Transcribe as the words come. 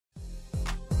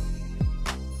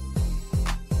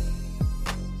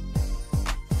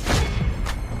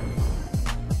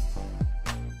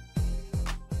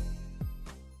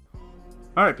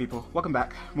Alright people, welcome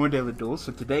back. More Daily Duels.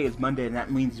 So today is Monday and that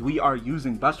means we are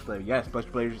using Buster Blader. Yes, Buster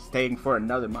Blader is staying for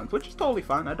another month, which is totally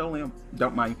fine. I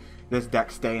don't mind this deck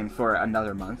staying for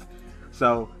another month.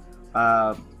 So,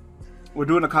 we're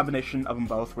doing a combination of them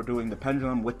both. We're doing the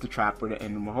Pendulum with the Trap,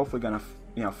 and we're hopefully going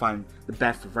to find the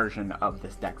best version of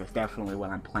this deck. That's definitely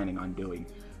what I'm planning on doing.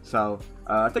 So,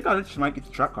 I think I just might get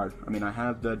the Trap card. I mean, I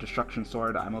have the Destruction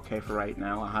Sword. I'm okay for right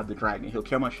now. I have the Dragon. He'll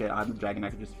kill my shit. I have the Dragon.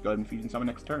 I can just go ahead and feed and summon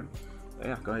next turn.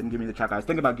 Yeah, go ahead and give me the Trap. I was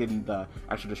thinking about getting the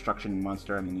actual Destruction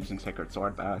Monster and then using Sacred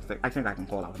Sword, but I think I can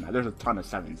pull it off now. There's a ton of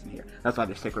 7s in here. That's why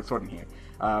there's Sacred Sword in here.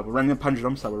 We're running the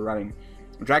Pendulum, so we're running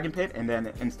Dragon Pit, and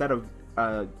then instead of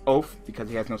Oath,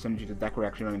 because he has no synergy to the deck, we're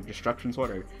actually running Destruction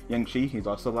Sword, or Yang Shi. He's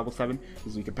also level 7,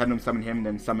 because we can Pendulum summon him,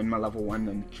 then summon my level 1,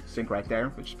 and sync right there,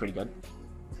 which is pretty good.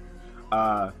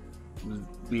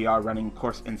 We are running, of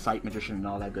course, Insight, Magician, and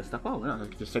all that good stuff. Oh, yeah, I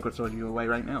could just Sacred Sword you away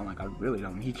right now. Like, I really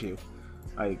don't need you.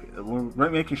 Like, we're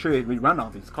making sure we run all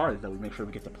these cards, that we make sure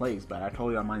we get the plays, but I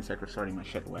totally don't mind Sacred Swording my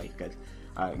shit away, because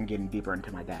I'm getting deeper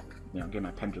into my deck. You know, getting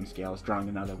my Pendulum Scales, drawing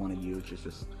another one of you, which is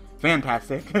just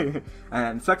fantastic.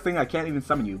 And sucks thing, I can't even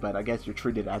summon you, but I guess you're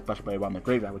treated as Buster Blader on the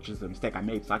graveyard, which is the mistake I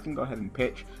made, so I can go ahead and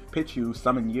pitch you,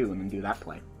 summon you, and then do that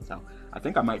play. So, I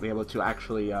think I might be able to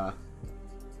actually,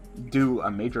 do a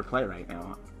major play right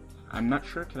now. I'm not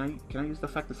sure, can I use the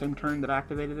effect the same turn that I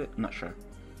activated it? I'm not sure.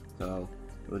 So,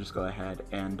 we'll just go ahead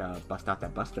and bust out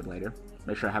that Buster Blader.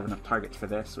 Make sure I have enough targets for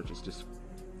this, which is just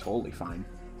totally fine.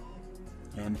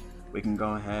 And we can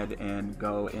go ahead and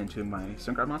go into my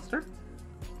Synchro Monster.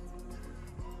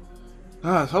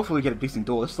 Hopefully get a decent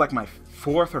duel. This is like my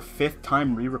 4th or 5th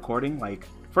time re-recording. Like,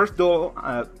 first duel,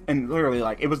 and literally,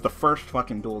 like, it was the first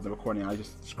fucking duel of the recording. I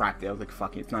just scrapped it. I was like,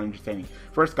 fuck it, it's not entertaining.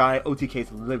 First guy, OTK's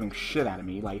the living shit out of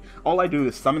me. Like, all I do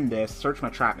is summon this, search my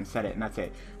trap, and set it, and that's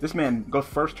it. This man goes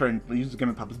first turn, uses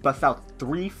Gimmick Puppets, busts out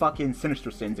 3 fucking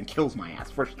Sinister Sins, and kills my ass.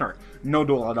 First turn. No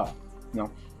duel at all. You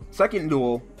know? Second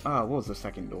duel, what was the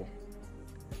second duel?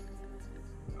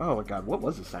 Oh my god, what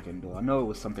was the second duel? I know it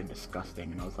was something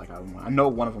disgusting, and I was like, I know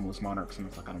one of them was Monarchs, and I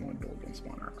was like, I don't want to duel against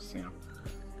Monarchs, you know?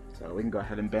 So we can go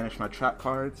ahead and banish my trap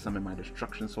card, summon my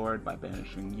Destruction Sword by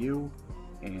banishing you,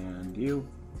 and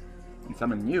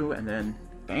summon you, and then,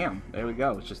 bam, there we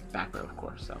go. It's just back row, of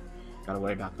course, so gotta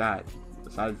worry about that.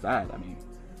 Besides that, I mean,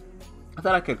 I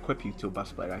thought I could equip you to a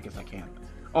Buster Blader. I guess I can.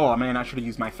 Oh, man, I should have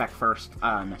used my effect first.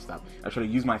 I messed up. I should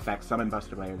have used my effect, summon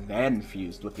Buster Blader, then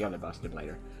fused with the other Buster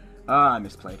Blader. I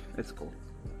misplayed. It's cool.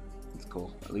 It's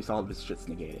cool. At least all of this shit's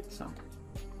negated, so.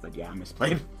 But yeah, I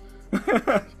misplayed.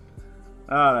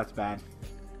 Oh, that's bad.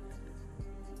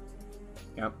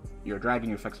 Yep, your dragon,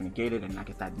 your effects are negated, and I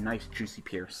get that nice juicy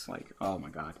pierce. Like, oh my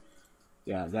god.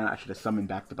 Yeah, then I should have summoned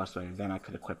back the Buster Blader, then I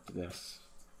could equip this.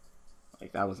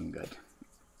 Like, that wasn't good.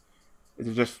 This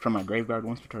is just from my graveyard.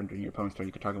 Once per turn during your opponent's turn,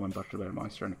 you can target one Buster Blader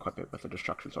monster and equip it with a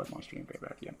Destruction Sword monster in your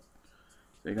graveyard. Yep.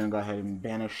 So you're gonna go ahead and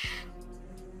banish.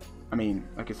 I mean,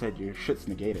 like I said, your shit's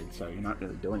negated, so you're not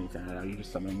really doing anything at all. You're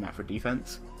just summoning that for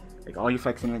defense. Like, all your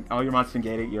effects, all your monsters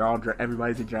negated, you're all,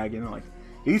 everybody's a dragon. Like,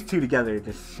 these two together are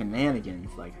just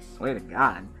shenanigans. Like, I swear to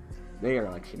God, they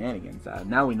are like shenanigans.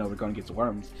 Now we know we're going to get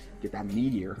worms, get that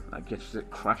meteor, get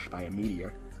crushed by a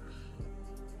meteor.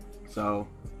 So,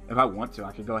 if I want to,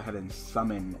 I could go ahead and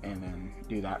summon and then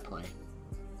do that play.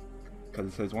 Because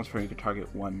it says once per turn you can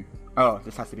target one. Oh,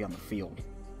 this has to be on the field.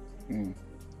 I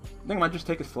think I might just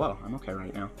take it slow. I'm okay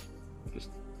right now. Just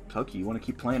Toki, you want to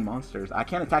keep playing monsters. I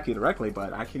can't attack you directly,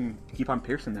 but I can keep on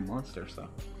piercing them monsters, so.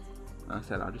 I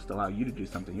said, I'll just allow you to do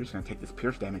something. You're just going to take this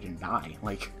pierce damage and die.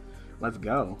 Like, let's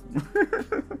go.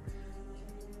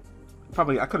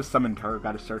 Probably, I could have summoned her,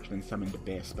 got a search, and then summoned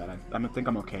Abyss, but I think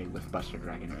I'm okay with Buster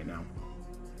Dragon right now.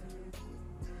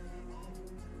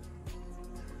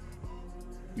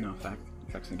 No effect.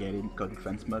 Effects negated. Go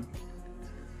defense mode.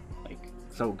 Like,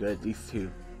 so good. These two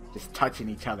just touching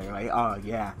each other. Like, oh,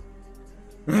 yeah.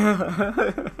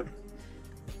 Oh,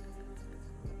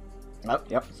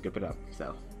 yep, skip it up.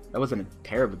 So, that wasn't a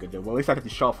terribly good duel. Well, at least I got to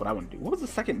show off what I want to do. What was the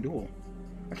second duel?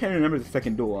 I can't remember the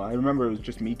second duel. I remember it was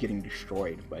just me getting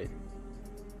destroyed, but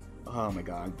oh my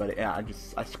god. But yeah,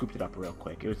 I scooped it up real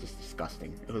quick. It was just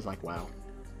disgusting. It was like, wow.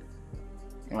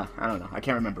 Well, I don't know. I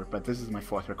can't remember, but this is my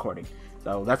 4th recording.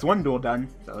 So that's one duel done.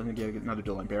 So let me get another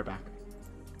duel and bear back.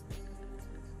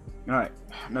 Alright,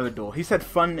 another duel. He said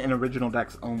fun and original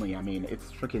decks only. I mean,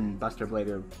 it's freaking Buster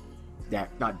Blader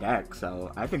deck, not deck,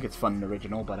 so I think it's fun and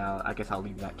original, but I guess I'll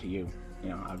leave that to you. You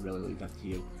know, I'll really leave that to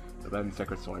you. So go ahead and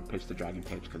Sacred Sword, pitch the Dragon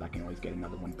Pitch, because I can always get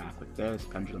another one back with this.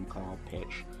 Pendulum Call,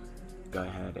 pitch. Go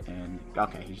ahead and...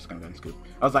 Okay, he's just gonna go and scoop.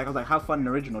 I was like, how fun and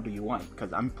original do you want?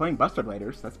 Because I'm playing Buster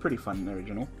Bladers. That's pretty fun and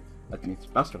original. That means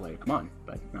Buster Blade, come on.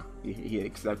 But no,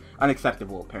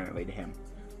 unacceptable apparently to him.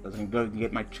 I was gonna go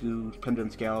get my 2 Pendulum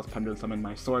Scales, Pendulum Summon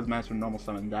my Swordsmaster, normal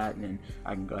summon that, and then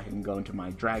I can go ahead and go into my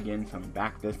Dragon, summon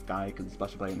back this guy, because it's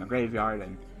Buster Blade in my graveyard,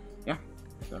 and yeah.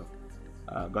 So,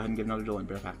 go ahead and get another duel and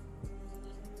be right back.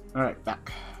 Alright,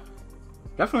 back.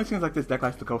 Definitely seems like this deck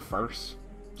likes to go first,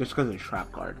 just because of the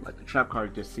trap card. Like, the trap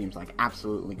card just seems like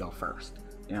absolutely go first,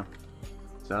 you know?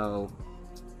 So,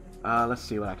 let's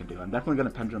see what I can do. I'm definitely going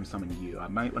to Pendulum Summon you. I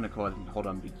might want to go ahead and hold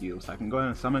on to you, so I can go ahead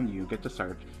and summon you, get to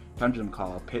search, Pendulum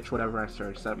Call, pitch whatever I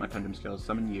search, set up my Pendulum Skills,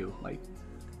 summon you, like...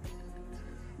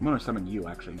 I'm going to summon you,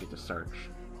 actually, and get to search.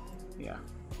 Yeah,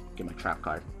 get my trap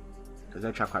card. Because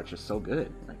that trap card's just so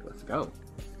good. Like, let's go.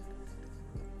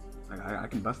 Like, I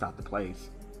can bust out the plays.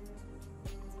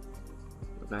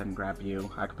 Go ahead and grab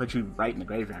you. I can put you right in the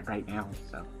graveyard right now,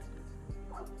 so...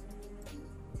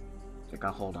 I think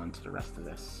I'll hold on to the rest of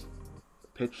this.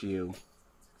 Pitch you,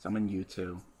 summon you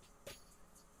too.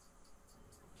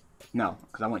 No,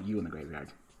 because I want you in the graveyard.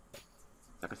 So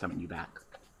I can summon you back.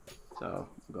 So,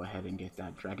 go ahead and get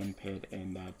that Dragon Pit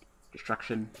and that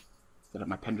Destruction. Set up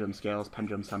my Pendulum Scales,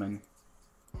 Pendulum Summon.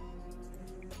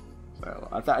 So,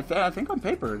 I think on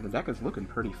paper, the deck is looking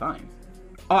pretty fine.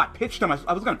 Oh, I pitched him.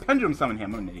 I was going to Pendulum Summon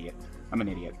him. I'm an idiot. I'm an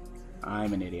idiot.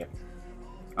 I'm an idiot.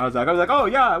 I was like, oh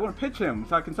yeah, I want to pitch him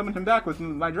so I can summon him back with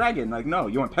my dragon. Like, no,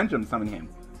 you want Pendulum Summon him.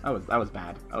 I was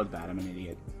bad. I was bad. I'm an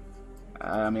idiot.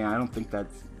 I mean, I don't think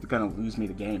that's gonna lose me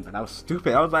the game, but I was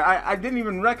stupid. I was like, I didn't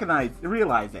even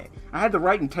realize it. I had the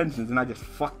right intentions and I just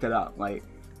fucked it up. Like,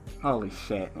 holy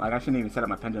shit. Like, I shouldn't even set up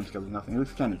my Pendulum Skills or nothing. It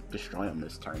was trying to destroy him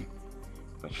this turn.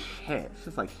 But shit, it's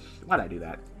just like, why'd I do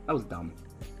that? That was dumb.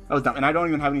 That was dumb. And I don't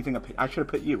even have anything to pitch. I should have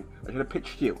put you. I should have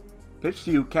pitched you. Pitched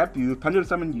you, kept you, Pendulum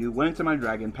Summoned you, went into my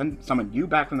dragon, summoned you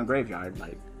back from the graveyard.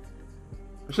 Like,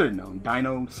 I should have known.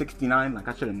 Dino 69, like,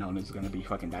 I should have known it was gonna be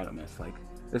fucking Dino Miss. Like,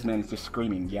 this man is just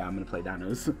screaming, yeah, I'm gonna play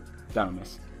Dinos. Dino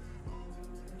Miss.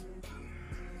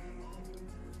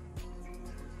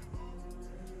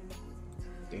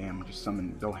 Damn, just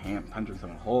summon, go ham, Pendulum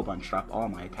Summon a whole bunch, drop all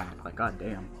my attack. Like, god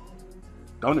damn.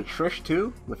 Going to Trish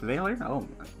too with Valor? Oh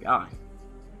my god.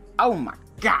 Oh my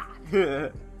god.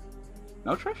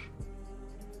 No Trish?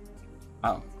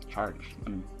 Oh, charge. I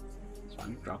mean, it's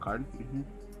fine. Draw a card.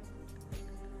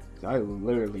 I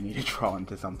literally need to draw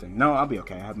into something. No, I'll be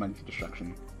okay. I have my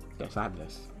Destruction. Yes, I have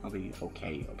this. I'll be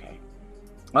okay, okay.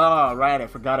 Oh, right. I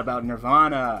forgot about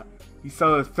Nirvana. He's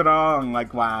so strong.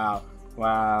 Like, wow.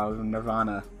 Wow,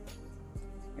 Nirvana.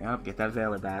 Yep, get that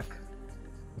Valor back.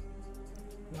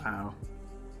 Wow.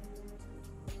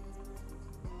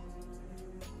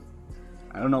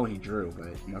 I don't know what he drew,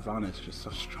 but Nirvana is just so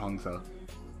strong, so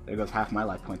there goes half my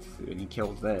life points, and he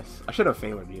kills this. I should have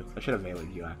Valored you. I should have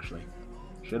Valored you, actually.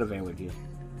 Should have Valored you.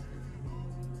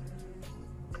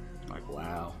 Like,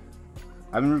 wow.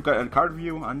 I haven't got a card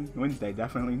review on Wednesday,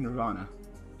 definitely Nirvana.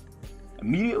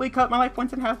 Immediately cut my life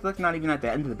points in half? That's not even at the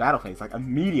end of the battle phase. Like,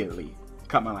 immediately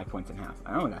cut my life points in half.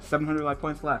 I only got 700 life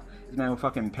points left. This man will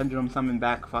fucking Pendulum Summon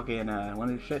back fucking one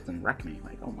of his shits and wreck me.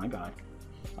 Like, oh my god.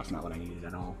 That's not what I needed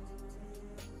at all.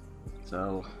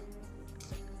 So,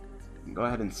 go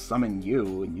ahead and summon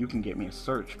you, and you can get me a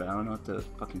search, but I don't know what to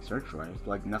fucking search for. I feel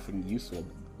like nothing useful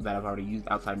that I've already used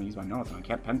outside me use my notes, and I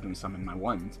can't Pendulum Summon my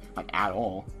ones, like, at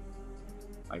all.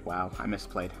 Like, wow, I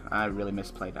misplayed. I really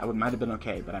misplayed. I might have been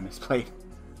okay, but I misplayed.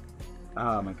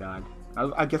 Oh my god.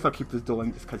 I guess I'll keep this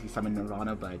dueling just because he summoned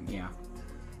Nirvana, but yeah.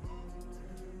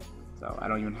 So, I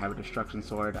don't even have a Destruction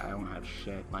Sword. I don't have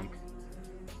shit, like...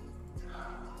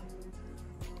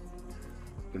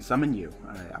 I can summon you.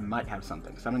 I might have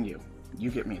something. Summon you.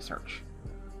 You get me a search.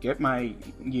 Get my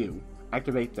you.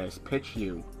 Activate this. Pitch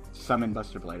you. Summon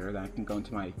Buster Blader. Then I can go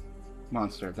into my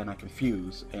monster. Then I can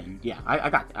fuse. And yeah, I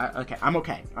got it. Okay, I'm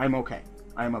okay. I'm okay.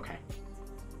 I'm okay.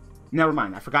 Never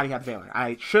mind. I forgot he had Valor.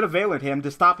 I should have Valored him to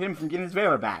stop him from getting his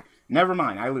Valor back. Never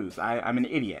mind. I lose. I'm an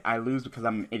idiot. I lose because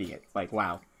I'm an idiot. Like,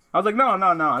 wow. I was like, no.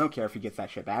 I don't care if he gets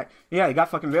that shit back. Yeah, he got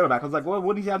fucking Valor back. I was like, well,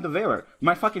 what does he have the Valor?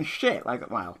 My fucking shit.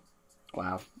 Like, wow.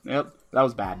 Wow. Yep. That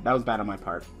was bad. That was bad on my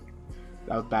part.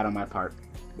 That was bad on my part.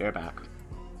 They're back.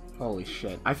 Holy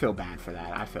shit. I feel bad for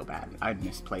that. I feel bad. I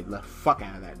misplayed the fuck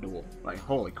out of that duel. Like,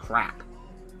 holy crap.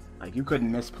 Like, you couldn't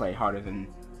misplay harder than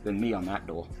me on that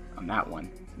duel. On that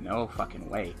one. No fucking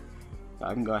way. So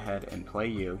I can go ahead and play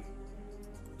you.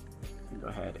 Go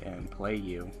ahead and play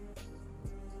you.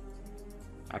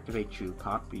 Activate you.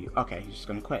 Pop you. Okay, he's just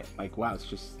gonna quit. Like, wow, it's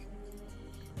just...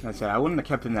 That's it. I wouldn't have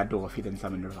kept in that duel if he didn't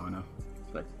summon Nirvana.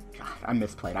 But, God, I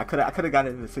misplayed. I could have got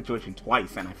into the situation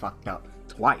twice and I fucked up.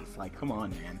 Twice. Like, come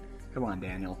on, man. Come on,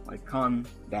 Daniel. Like, calm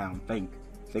down. Think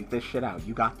this shit out.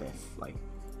 You got this. Like,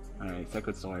 Alright,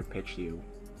 Sacred Sword, pitch you.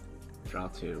 Draw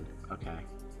 2. Okay.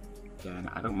 Then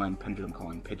I don't mind Pendulum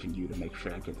Calling, pitching you to make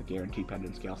sure I get the guaranteed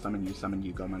pendulum scale. Summon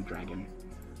you, go my dragon.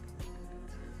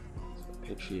 So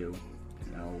pitch you.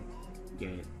 No.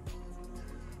 Get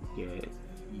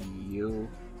you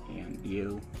and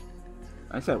you.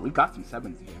 Like I said, we got some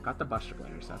 7s here. I got the Buster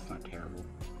Blader, so that's not terrible.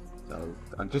 So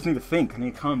I just need to think. I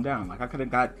need to calm down. Like I could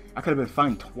have been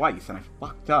fine twice, and I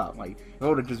fucked up. Like if I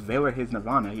would have just Valor his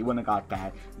Nirvana, he wouldn't have got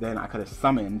that. Then I could have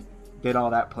summoned, did all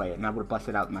that play, and I would have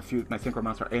busted out my Synchro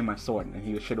Monster and my sword, and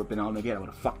he should have been on again. I would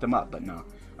have fucked him up, but no,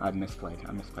 I misplayed.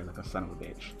 I misplayed like a son of a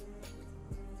bitch.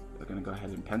 We're gonna go ahead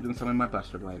and Pendulum summon my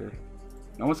Buster Blader.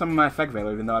 No one summon my Effect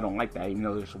Valor, even though I don't like that. Even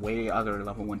though there's way other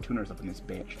level 1 tuners up in this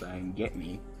bitch that can get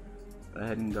me. Go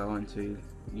ahead and go into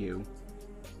you.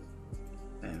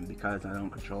 And because I don't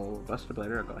control Buster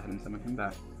Blader, I'll go ahead and summon him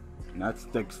back. And that's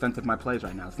the extent of my plays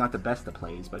right now. It's not the best of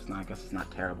plays, but it's not, I guess it's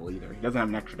not terrible either. He doesn't have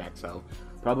an extra deck, so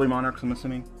probably Monarchs, I'm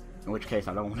assuming. In which case,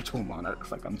 I don't want to duel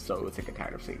Monarchs. Like, I'm so sick and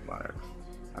tired of seeing Monarchs.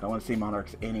 I don't want to see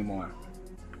Monarchs anymore.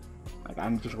 Like,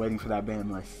 I'm just waiting for that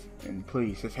ban list. And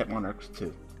please, just hit Monarchs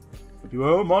too. People,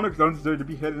 oh, Monarchs don't deserve to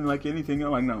be hitting like anything.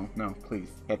 I'm like, no, please,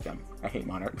 hit them. I hate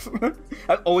Monarchs.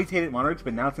 I've always hated Monarchs,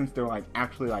 but now since they're like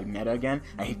actually like meta again,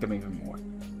 I hate them even more.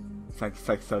 It's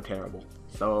like so terrible.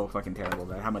 So fucking terrible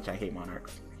that how much I hate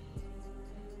Monarchs.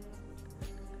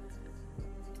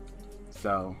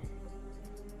 So,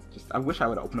 just, I wish I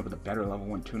would open up with a better level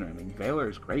 1 tuner. I mean, Valor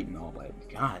is great and all, but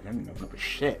god, I didn't open up with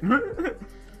shit.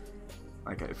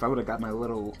 Like, if I would have got my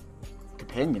little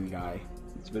companion guy,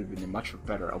 this would have been a much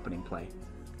better opening play.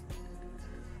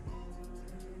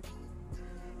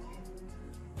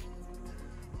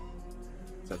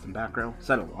 Set some back row.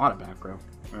 Set a lot of back row.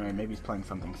 Alright, maybe he's playing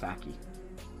something sacky.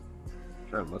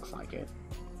 Sure, it looks like it.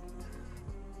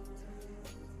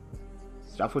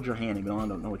 Stuff with your hand, even though I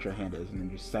don't know what your hand is, and then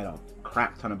just set a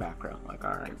crap ton of back row. Like,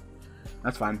 alright.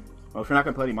 That's fine. Well, if you're not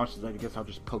gonna play any monsters, I guess I'll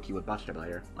just poke you with Buster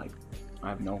Blader. Like, I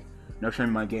have no shame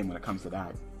in my game when it comes to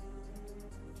that.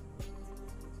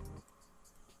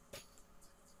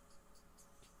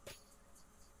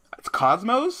 It's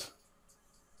Cosmos?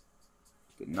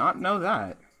 Did not know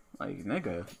that. Like,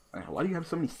 nigga, why do you have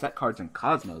so many set cards in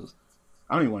Cosmos?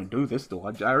 I don't even want to do this duel.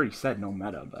 I already said no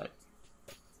meta, but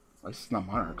at least it's not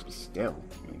Monarchs, but still.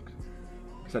 Like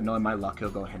I said, knowing my luck, he'll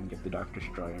go ahead and get the Dark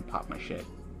Destroyer and pop my shit.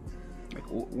 Like,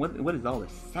 what is all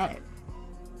this set?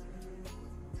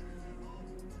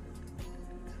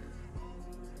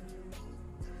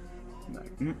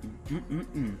 Like,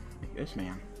 this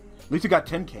man. At least you got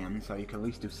 10 cans, so you can at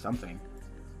least do something.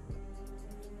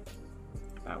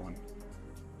 That one.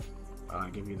 I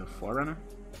give you the Forerunner?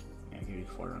 Yeah, I give you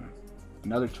the Forerunner.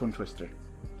 Another Twin Twister.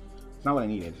 It's not what I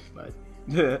needed, but...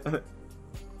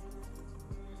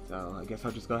 So, I guess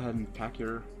I'll just go ahead and pack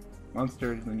your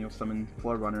monsters, and then you'll summon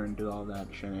Forerunner and do all that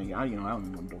shenanigans. I don't even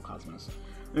want to duel Cosmos.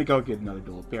 Let me go get another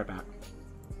duel. Be right back.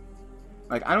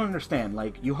 Like, I don't understand.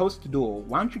 Like, you host a duel.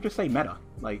 Why don't you just say meta?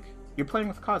 Like, you're playing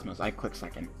with Cosmos. I clicked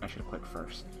second. I should have clicked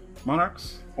first.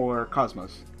 Monarchs or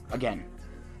Cosmos? Again.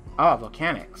 Oh,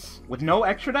 Volcanics. With no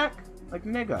extra deck? Like,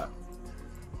 nigga.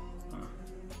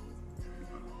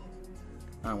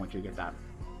 I don't want you to get that.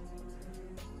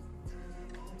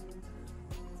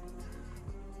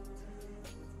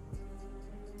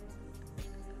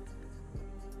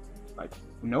 Like,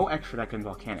 no extra deck in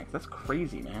Volcanics. That's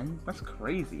crazy, man. That's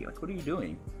crazy. Like, what are you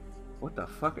doing? What the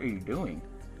fuck are you doing?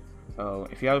 Oh,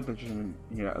 if you have a magician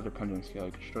in your other pendulum scale,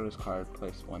 you can destroy this card,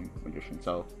 place 1 magician.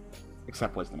 So,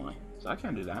 except Wisdom Eye. So I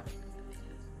can't do that.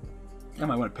 I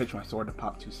might want to pitch my sword to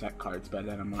pop 2 set cards, but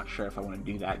then I'm not sure if I want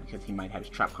to do that because he might have his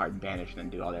trap card banished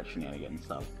and do all that shenanigans.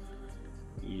 So,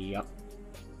 yep.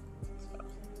 So,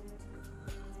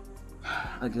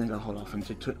 I think I'll hold off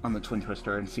on the Twin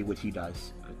Twister and see what he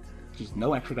does. Just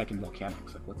no extra deck in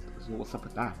Volcanics. Like, what's up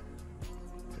with that?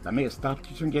 That may have stopped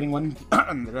you from getting one.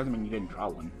 That doesn't mean you didn't draw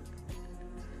one.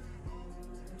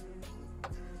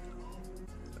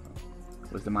 So,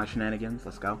 Wisdom Eye shenanigans.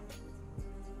 Let's go.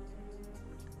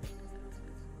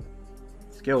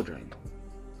 Skill drain.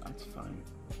 That's fine.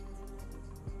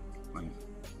 Like,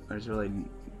 there's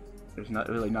not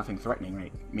really nothing threatening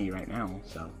me right now.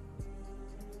 So,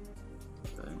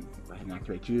 then go ahead and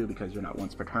activate you because you're not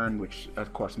once per turn, which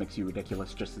of course makes you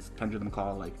ridiculous. Just as Pendulum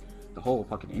Call, like. The whole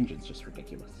fucking engine's just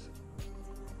ridiculous.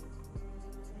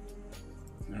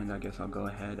 And I guess I'll go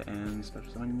ahead and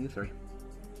special summon you 3.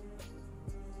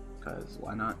 Because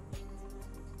why not?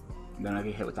 And then I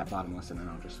get hit with that bottomless and then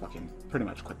I'll just fucking pretty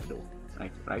much quit the duel.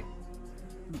 Right? Right?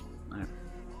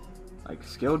 Like,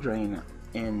 skill drain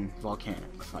in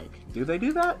Volcanics. Like, do they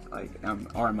do that? Like,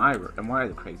 or am I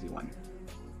the crazy one?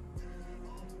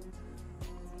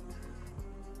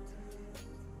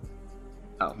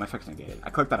 Oh, my effect's negated. I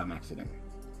clicked that on accident.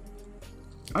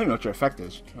 I don't even know what your effect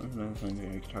is. You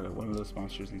can target one of those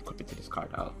monsters and equip it to this card.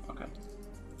 Oh, okay.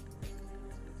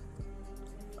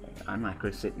 I'm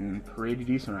actually sitting pretty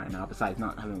decent right now, besides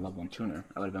not having a level 1 tuner.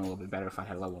 I would have been a little bit better if I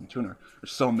had a level 1 tuner.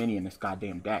 There's so many in this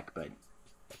goddamn deck, but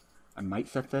I might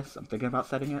set this. I'm thinking about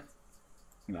setting it.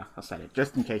 Yeah, I'll set it,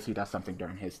 just in case he does something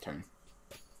during his turn.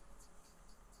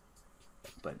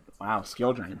 But, wow,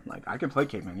 skill drain. Like, I can play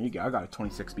Caveman Yugi. I got a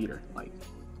 26 beater. Like,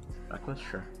 reckless?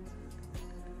 Sure.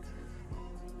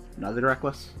 Another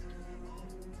reckless?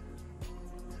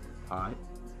 Pot?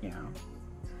 Yeah.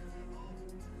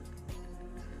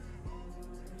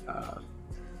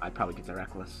 I'd probably get the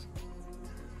reckless.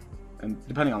 And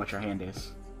depending on what your hand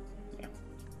is. Yeah.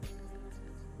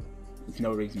 There's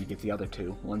no reason to get the other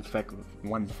two. One's effect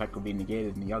will be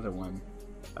negated and the other one,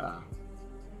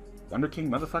 Thunder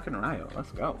King motherfucking Ryo.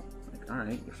 Let's go. Like,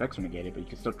 alright, your effects are negated, but you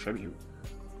can still tribute.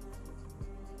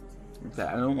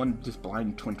 I don't want to just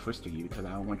blind Twin Twister you because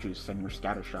I don't want you to send your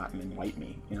scatter shot and then wipe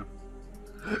me, you know?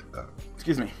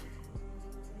 Excuse me.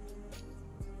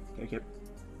 Take it.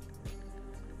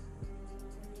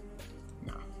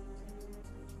 No.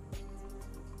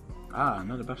 Ah,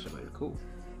 another Buster Blader. Cool.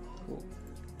 Cool.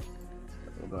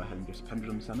 We'll go ahead and just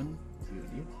Pendulum Summon you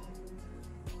and you.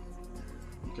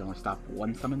 You can only stop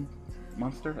one summon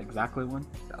monster, exactly one.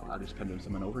 So I'll just Pendulum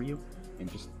Summon over you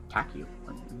and just attack you.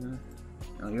 You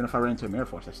know, even if I run into a Mirror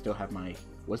Force, I still have my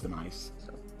Wisdom Eyes.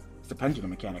 So it's the Pendulum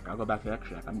mechanic. I'll go back to the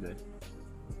extra deck. I'm good.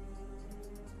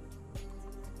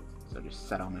 So just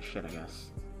set all my shit, I guess.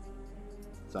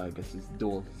 So I guess his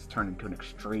duel has turned into an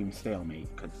extreme stalemate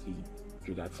because he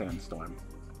drew that Sandstorm.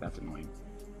 That's annoying.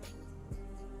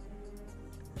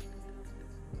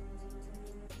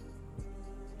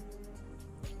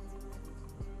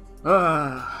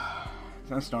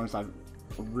 Sandstorm's like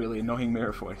a really annoying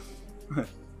Mirror Force.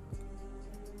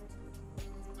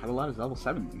 Have a lot of level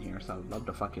 7s in here, so I'd love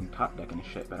to fucking top deck and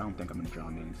shit, but I don't think I'm gonna draw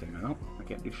into anything. I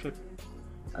can't do shit.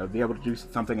 I would be able to do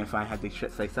something if I had this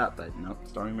shit face up, but nope,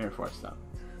 Stormy Mirror Force, so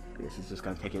this is just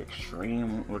gonna take it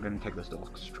extreme. We're gonna take this duel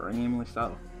extremely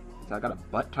slow. So I got a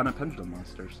butt ton of Pendulum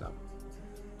monsters, so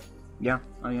yeah,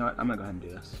 oh, you know what? I'm gonna go ahead and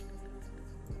do this.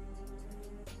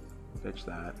 Pitch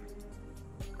that.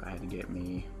 Go ahead and get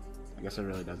me. I guess it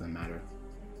really doesn't matter.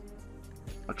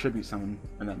 I'll Tribute Summon,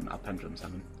 and then I'll Pendulum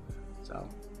Summon. So,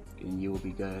 getting you will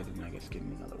be good, and I guess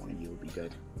getting another one of you will be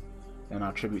good. Then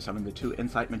I'll Tribute Summon the 2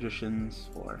 Insight Magicians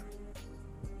for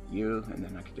you, and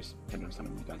then I could just Pendulum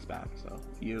Summon you guys back. So,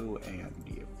 you and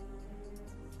you.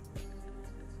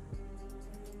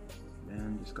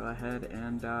 Then just go ahead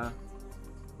and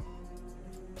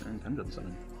Pendulum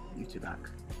Summon you two back.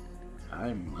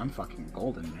 I'm fucking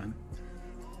golden, man.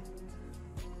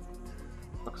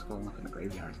 What's going up in the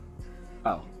graveyard?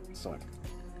 Oh, sword.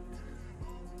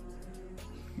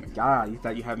 Ah, you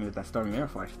thought you had me with that Stormy Mirror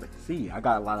Force. Like, see, I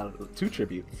got a lot of 2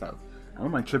 tributes, so I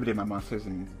don't mind tributing my monsters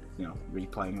and, you know,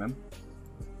 replaying them.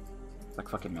 It's like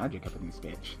fucking magic up in this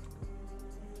bitch.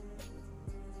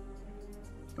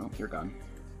 Oh, you're gone.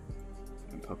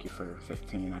 I can poke you for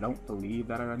 15. I don't believe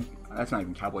that I run. That's not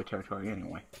even Cowboy territory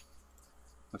anyway.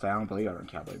 I don't believe I run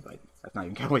Cowboy, but that's not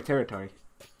even Cowboy territory.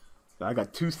 So I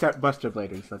got 2 set Buster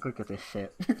Bladers. Like, look at this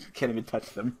shit. Can't even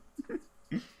touch them.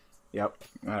 Yep.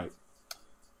 Alright.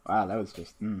 Wow, that was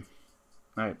just,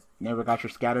 Alright, never got your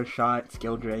scatter shot,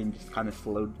 skill drain, just kind of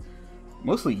slowed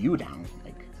mostly you down.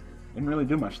 Like, didn't really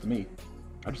do much to me.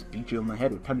 I just beat you in the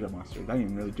head with Pendulum Monsters. I didn't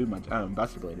even really do much.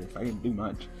 Buster Bladers, I didn't do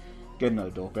much. Get another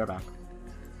duel, bareback.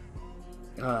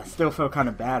 I still feel kind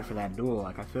of bad for that duel.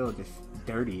 Like, I feel just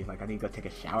dirty. Like, I need to go take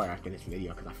a shower after this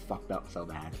video because I fucked up so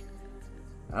bad.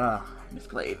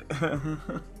 Misplayed.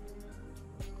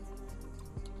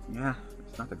 Yeah,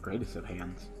 it's not the greatest of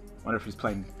hands. Wonder if he's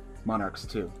playing Monarchs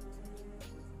too.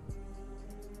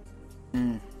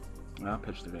 Well,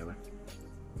 pitch the Veiler.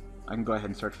 I can go ahead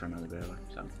and search for another Veiler,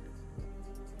 so.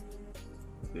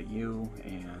 Get you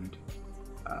and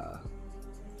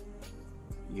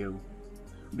you.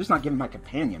 I'm just not getting my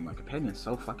companion. My companion's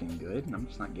so fucking good, and I'm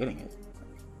just not getting it.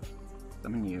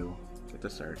 Summon you, get the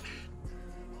search.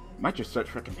 Might just search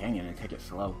for a companion and take it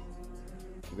slow.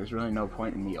 There's really no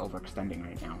point in me overextending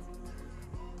right now.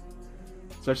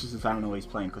 Especially since I don't know what he's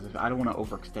playing, because if I don't want to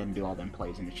overextend and do all them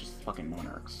plays and it's just fucking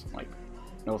Monarchs. Like,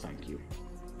 no thank you.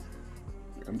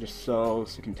 I'm just so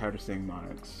sick and tired of seeing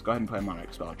Monarchs. Go ahead and play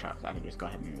Monarch Spell Trap. I can just go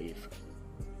ahead and leave.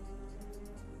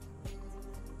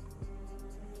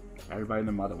 Everybody and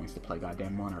their mother wants to play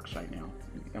goddamn Monarchs right now.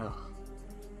 Ugh.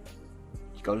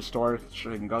 Just go to the store,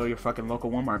 you can go to your fucking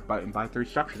local Walmart and buy 3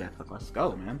 structure decks. Like, let's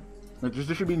go, man. Like,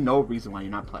 there should be no reason why you're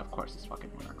not playing. Of course, it's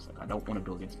fucking Monarchs. Like, I don't want to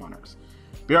duel against Monarchs.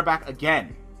 Be right back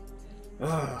again.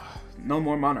 Ugh, no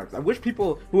more Monarchs. I wish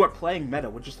people who are playing meta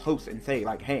would just host and say,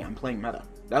 like, hey, I'm playing meta.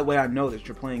 That way I know that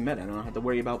you're playing meta and I don't have to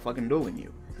worry about fucking dueling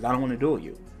you. Because I don't want to duel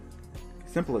you.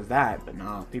 Simple as that, but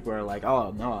no, people are like,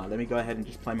 oh, no, let me go ahead and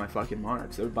just play my fucking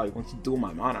Monarchs. Everybody wants to duel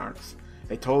my Monarchs.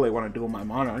 They totally want to duel my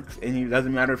Monarchs, and it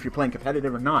doesn't matter if you're playing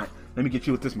competitive or not. Let me get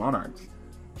you with this Monarchs.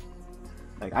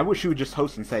 Like, I wish you would just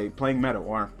host and say, playing meta,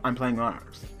 or I'm playing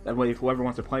Monarchs. That way, if whoever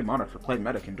wants to play Monarchs or play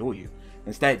meta can duel you.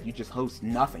 Instead, you just host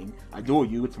nothing. I duel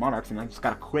you, it's Monarchs, and I just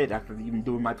gotta quit after even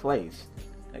doing my plays.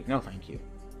 Like, no thank you.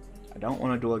 I don't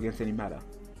want to duel against any meta.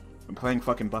 I'm playing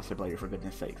fucking Buster Blader, for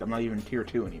goodness sakes. I'm not even tier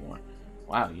 2 anymore.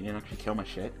 Wow, you didn't actually kill my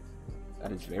shit?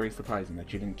 That is very surprising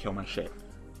that you didn't kill my shit.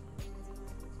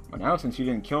 But now, since you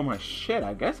didn't kill my shit,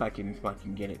 I guess I can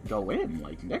fucking get it go in.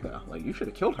 Like, nigga, like, you should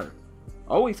have killed her.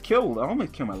 I always kill my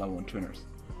level 1 tuners.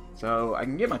 So, I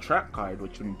can get my trap card,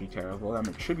 which wouldn't be terrible. I'm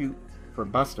a tribute for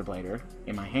Buster Blader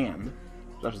in my hand.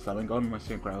 Special summon, go into my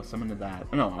synchro, summon to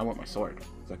that. No, I want my sword,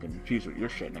 so I can fuse with your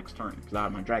shit next turn. Because I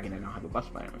have my dragon and I don't have a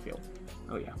Buster Blader on the field.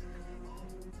 Oh, yeah.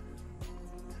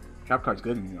 Trap card's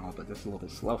good and all, but this is a little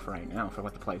bit slow for right now for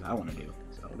what the plays I want to do.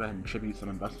 So, I'll go ahead and tribute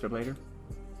summon Buster Blader.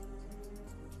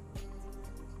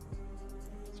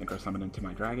 Synchro summon into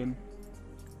my dragon.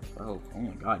 Oh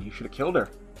my god, you should have killed her.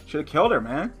 Should have killed her,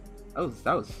 man. That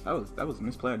was a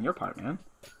misplay on your part, man.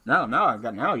 Now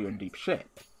you're in deep shit.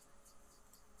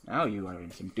 Now you are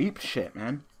in some deep shit,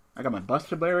 man. I got my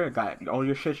Buster Blader, I got all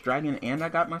your shit's dragon, and I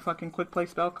got my fucking quick play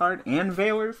spell card and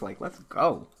Veilers. Like, let's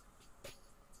go.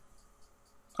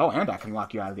 Oh, and I can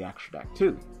lock you out of the extra deck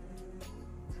too.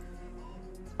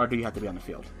 Or do you have to be on the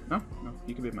field? No,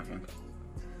 you can be in my hand.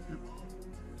 No.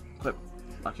 Clip.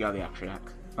 Lock you out of the extra deck.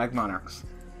 Like Monarchs.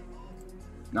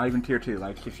 Not even tier 2.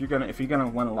 Like, if you're gonna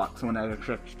want to lock someone out of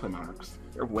extra deck, just play Monarchs.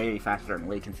 They're way faster and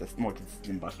way more consistent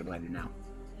than Buster Blader now.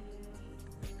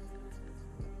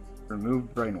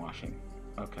 Remove brainwashing.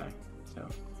 Okay, so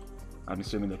I'm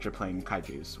assuming that you're playing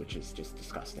kaijus, which is just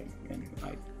disgusting, and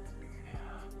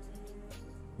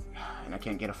I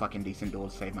can't get a fucking decent duel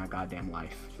to save my goddamn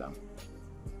life. So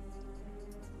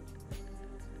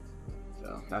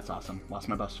that's awesome. Lost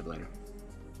my Buster Blader.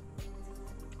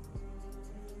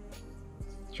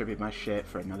 Tribute my shit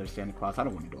for another Santa Claus. I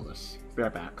don't want to duel this. Be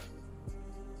right back.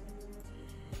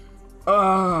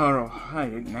 Oh,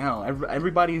 now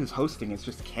everybody who's hosting is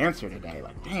just cancer today.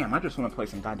 Like, damn, I just want to play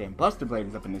some goddamn Buster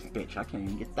Bladers up in this bitch. I can't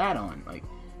even get that on. Like,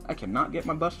 I cannot get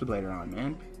my Buster Blader on,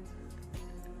 man.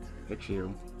 Hit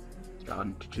you. It's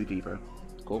gone too deeper.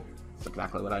 Cool. That's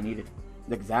exactly what I needed.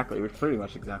 It was pretty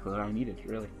much exactly what I needed,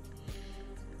 really.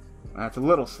 It's a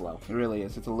little slow. It really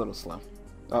is. It's a little slow.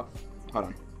 Oh, hold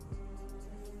on.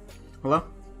 Hello?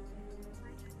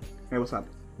 Hey, what's up?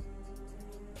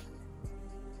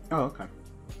 Oh, okay.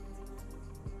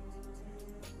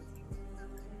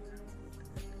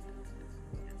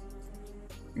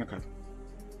 Okay.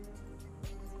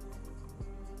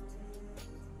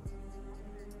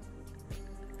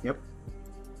 Yep.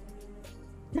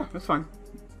 Yeah, that's fine.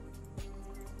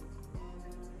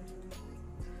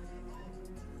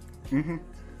 Mm-hmm.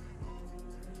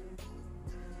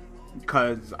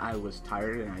 Because I was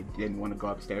tired and I didn't want to go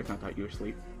upstairs and I thought you were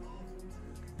asleep.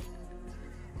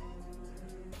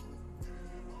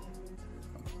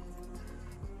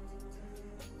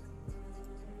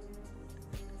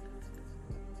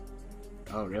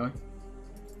 Oh, really?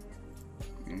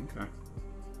 Okay.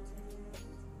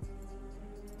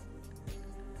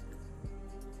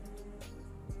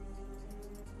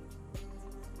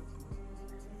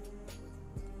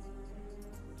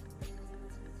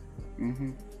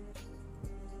 Mm-hmm.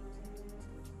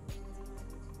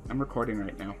 I'm recording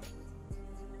right now.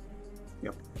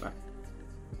 Yep, bye.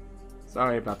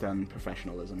 Sorry about the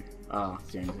unprofessionalism. Oh,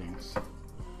 doing things.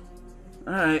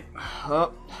 Alright,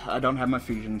 well, I don't have my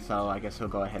fusion, so I guess he'll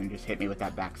go ahead and just hit me with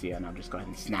that Baxia, and I'll just go ahead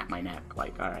and snap my neck.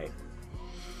 Like, alright.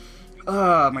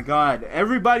 Oh my god,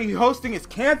 everybody hosting is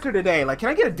cancer today. Like, can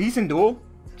I get a decent duel?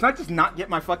 Can I just not get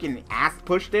my fucking ass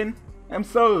pushed in? I'm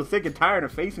so sick and tired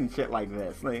of facing shit like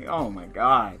this. Like, oh my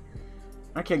god.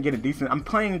 I can't get a decent... I'm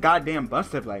playing goddamn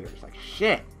Buster Bladers. Like,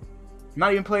 shit. I'm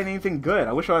not even playing anything good.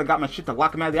 I wish I would have got my shit to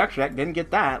lock him out of the extra deck. Didn't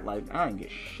get that. Like, I didn't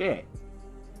get shit.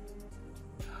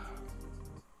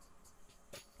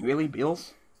 Really,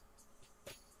 Beals?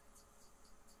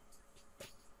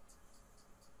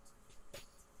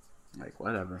 Like,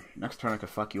 whatever. Next turn I could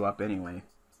fuck you up anyway.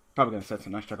 Probably gonna set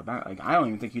some nice chuckle back. Like, I don't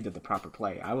even think you did the proper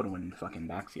play. I would have won fucking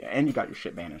Baxia. And you got your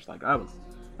shit banished. Like, that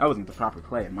wasn't the proper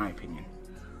play in my opinion.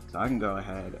 So I can go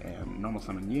ahead and normal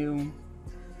summon you.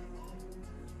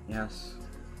 Yes.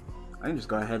 I can just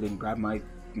go ahead and grab my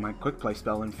quick play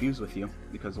spell and fuse with you,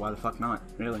 because why the fuck not,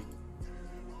 really?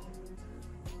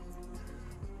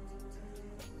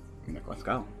 Nick, let's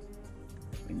go.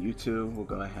 And you two will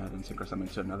go ahead and synchro summon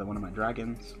to another one of my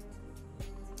dragons.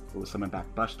 We'll summon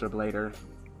back Buster Blader.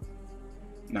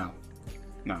 No.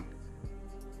 No.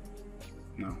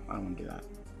 No, I don't want to do that.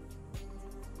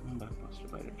 Summon back Buster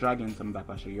Blader. Dragon, summon back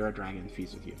Buster. You're a dragon,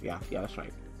 fuse with you. Yeah, that's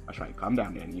right. That's right. Calm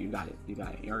down, Dan. You got it. You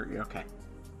got it. You're okay.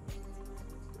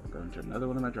 Go into another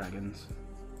one of my dragons.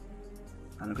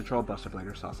 I don't control Buster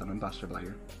Blader, so I'll summon Buster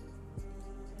Blader.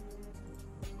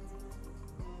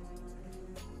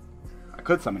 I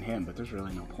could summon him, but there's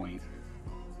really no point.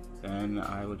 Then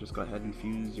I will just go ahead and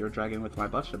fuse your dragon with my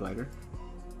Buster Blader.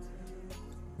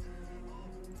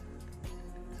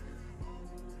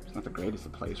 It's not the greatest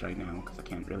of plays right now, because I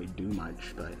can't really do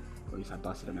much, but at least I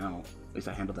busted him out. At least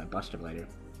I handled that Buster Blader.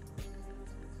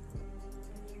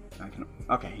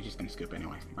 Okay, he's just gonna scoop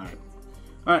anyway.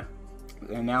 Alright.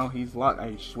 And now he's locked.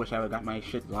 I just wish I would have got my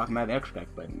shit locked in that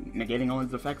extract, but negating all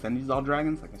his effects and he's all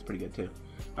dragons, like, that's pretty good too.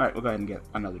 Alright, we'll go ahead and get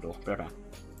another duel. Be right back.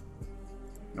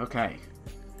 Okay.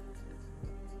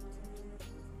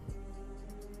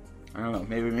 I don't know,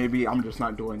 maybe I'm just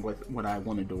not doing what I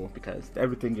want to do, because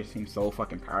everything just seems so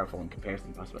fucking powerful in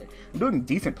comparison to Buster Blader. I'm doing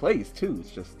decent plays too, it's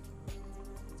just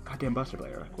goddamn Buster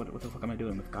Blader. Like, what the fuck am I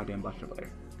doing with goddamn Buster Blader?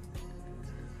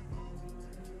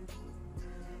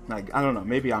 Like, I don't know,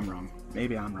 maybe I'm wrong.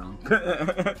 Maybe I'm wrong.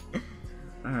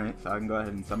 Alright, so I can go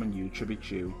ahead and summon you,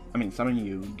 summon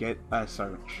you, get a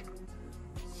search,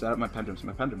 set up my pendulum, so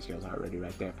my pendulum scales are already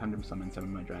right there. Pendulum summon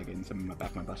my dragon, summon my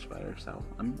Buster Blader, so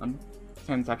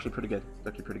it's actually pretty good. It's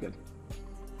actually pretty good.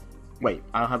 Wait,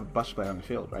 I don't have a Buster Blader on the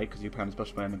field, right? Because you pound his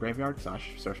Buster Blader in the graveyard, so I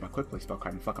should search my quick play spell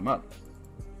card and fuck him up.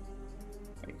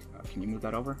 Like, can you move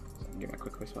that over? So I can get my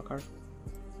quick play spell card?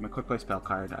 My quick play spell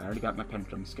card, I already got my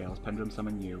pendulum scales. Pendulum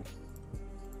summon you.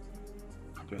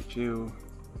 Activate you.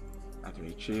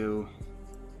 Activate you.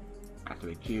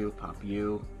 Activate you. Pop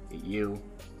you. Hit you.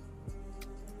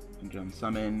 Pendulum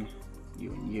summon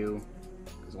you and you.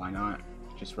 Because why not?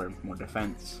 Just for more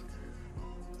defense.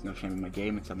 There's no shame in my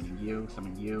game. It's summoning you.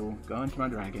 Summon you. Go into my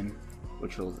dragon.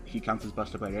 Which will, he counts as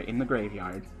Buster Blader in the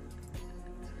graveyard.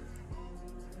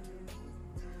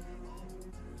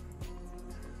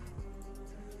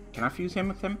 Can I fuse him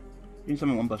with him? You can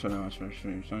summon one Buster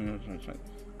Blader.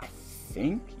 I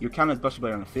think you count as Buster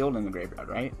Blader on the field and the graveyard,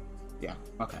 right? Yeah.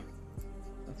 Okay.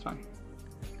 That's fine.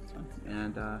 That's fine.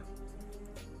 And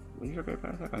what is your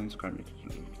graveyard attack? I can discard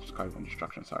one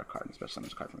destruction star card and special summon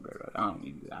this card from the graveyard. I don't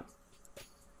need to do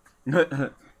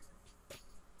that.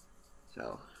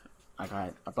 So I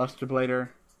got a Buster Blader.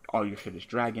 All your shit is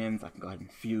dragons. I can go ahead and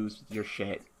fuse with your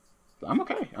shit. So I'm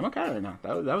okay. I'm okay right now.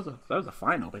 That was a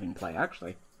fine opening play,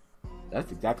 actually.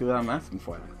 That's exactly what I'm asking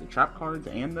for. Like, the trap cards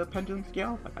and the pendulum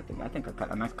scale. Like, I think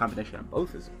a nice combination of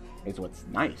both is what's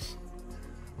nice.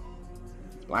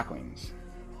 It's Black Wings.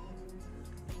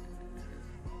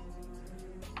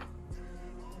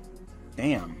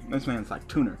 Damn, this man's like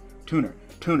tuner,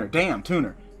 damn,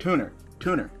 tuner.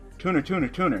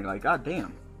 Like,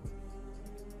 goddamn.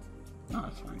 No,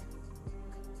 that's fine.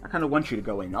 I kind of want you to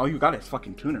go in. All you got is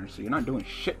fucking tuner, so you're not doing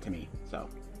shit to me. So.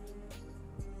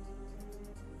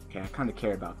 Okay, I kind of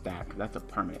care about that, because that's a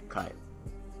permanent cut.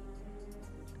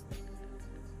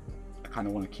 I kind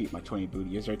of want to keep my 20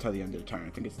 booty. Is right till the end of the turn. I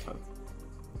think it's till.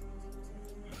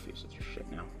 I fuse with your shit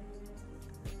now.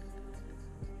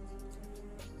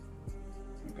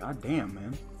 God damn,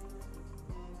 man.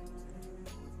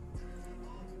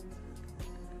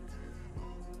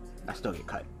 I still get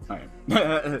cut. Alright.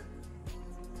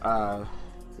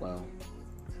 Well.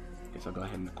 Guess I'll go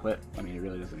ahead and equip. I mean, it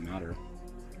really doesn't matter.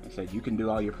 I said you can do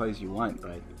all your plays you want,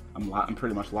 but I'm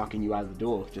pretty much locking you out of the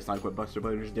duel, just like what Buster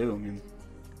Bladers do. I mean,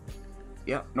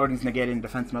 yeah, Norton's negated in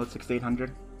defense mode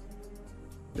 6,800.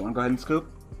 You want to go ahead and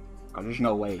scoop? Oh, there's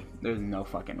no way. There's no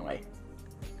fucking way.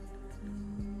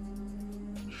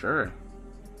 Sure.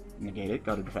 Negate it.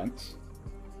 Go to defense.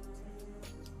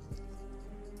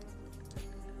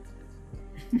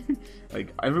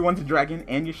 Like, everyone's a dragon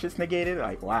and your shit's negated?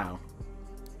 Like, wow.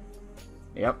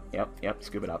 Yep.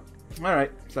 Scoop it up.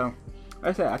 Alright, so,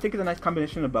 like I said, I think it's a nice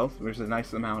combination of both. There's a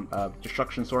nice amount of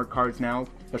Destruction Sword cards now,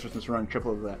 especially since we're running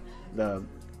triple the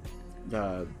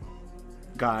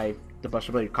guy, the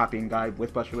Buster Blader copying guy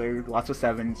with Buster Blader, lots of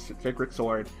 7s, Sacred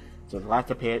Sword, so there's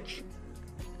lots of pitch.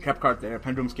 Kept cards there,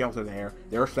 Pendulum Scales are there.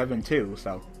 There are 7 too,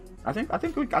 so I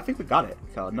think we got it.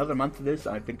 So another month of this,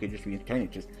 I think it just be entertaining.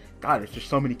 Just God, it's just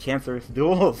so many cancerous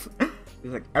duels.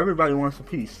 It's like everybody wants a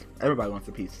piece. Everybody wants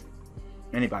a piece.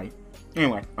 Anybody.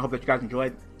 Anyway, I hope that you guys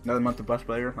enjoyed another month of Buster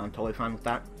Blader. I'm totally fine with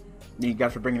that. you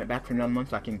guys for bringing it back for another month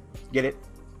so I can get it.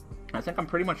 I think I'm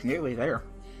pretty much nearly there.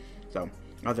 So,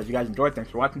 I hope that you guys enjoyed. Thanks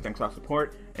for watching. Thanks for all the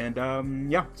support.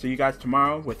 And, yeah, see you guys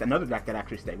tomorrow with another deck that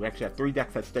actually stayed. We actually have 3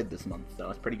 decks that stayed this month, so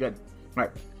that's pretty good.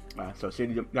 Alright, so see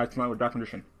you guys tomorrow with Dark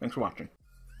Condition. Thanks for watching.